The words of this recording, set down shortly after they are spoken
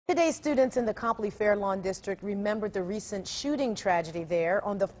Today, students in the Copley-Fairlawn district remembered the recent shooting tragedy there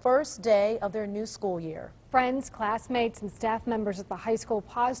on the first day of their new school year. Friends, classmates, and staff members at the high school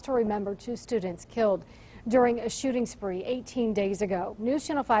paused to remember two students killed during a shooting spree 18 days ago. News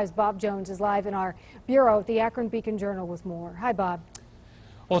Channel 5's Bob Jones is live in our bureau at the Akron Beacon-Journal with more. Hi, Bob.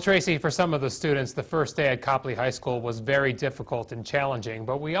 Well, Tracy, for some of the students, the first day at Copley High School was very difficult and challenging,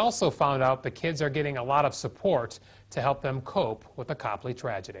 but we also found out the kids are getting a lot of support to help them cope with the Copley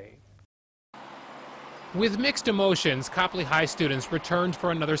tragedy. With mixed emotions, Copley High students returned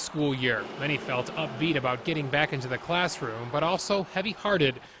for another school year. Many felt upbeat about getting back into the classroom, but also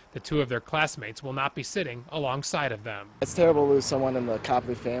heavy-hearted. The two of their classmates will not be sitting alongside of them. It's terrible to lose someone in the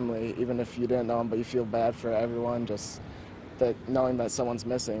Copley family, even if you didn't know them, but you feel bad for everyone, just that knowing that someone's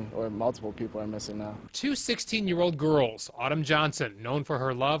missing, or multiple people are missing now. Two 16-year-old girls, Autumn Johnson, known for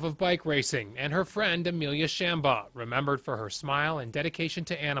her love of bike racing, and her friend Amelia Shambaugh, remembered for her smile and dedication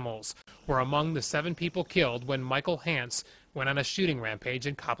to animals, were among the 7 people killed when Michael Hance went on a shooting rampage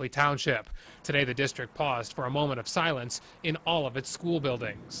in Copley Township. Today, the district paused for a moment of silence in all of its school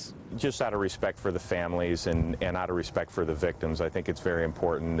buildings. Just out of respect for the families and out of respect for the victims, I think it's very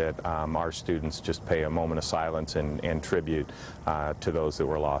important that our students just pay a moment of silence and tribute to those that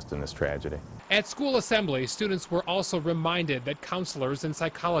were lost in this tragedy. At school assembly, students were also reminded that counselors and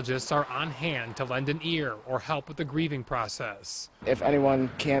psychologists are on hand to lend an ear or help with the grieving process. If anyone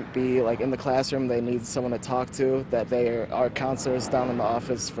can't be in the classroom, they need someone to talk to, that they are counselors down in the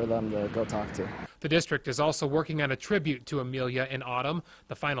office for them to go talk to. The district is also working on a tribute to Amelia and Autumn.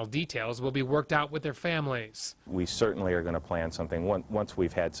 The final details will be worked out with their families. We certainly are going to plan something once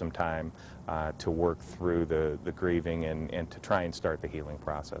we've had some time to work through the grieving and to try and start the healing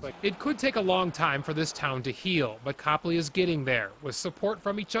process. It could take a long time for this town to heal, but Copley is getting there with support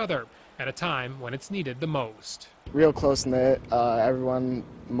from each other at a time when it's needed the most. Real close-knit,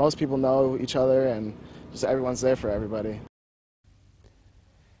 most people know each other, and just everyone's there for everybody.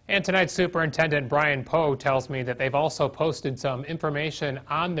 And tonight, Superintendent Brian Poe tells me that they've also posted some information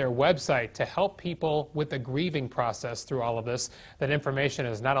on their website to help people with the grieving process through all of this. That information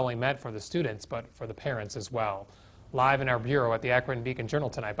is not only meant for the students, but for the parents as well. Live in our bureau at the Akron Beacon-Journal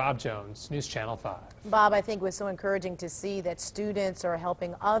tonight, Bob Jones, News Channel 5. Bob, I think it was so encouraging to see that students are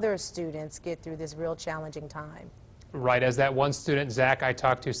helping other students get through this real challenging time. Right, as that one student, Zach, I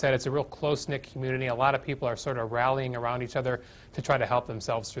talked to said, it's a real close-knit community. A lot of people are sort of rallying around each other to try to help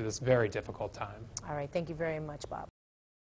themselves through this very difficult time. All right, thank you very much, Bob.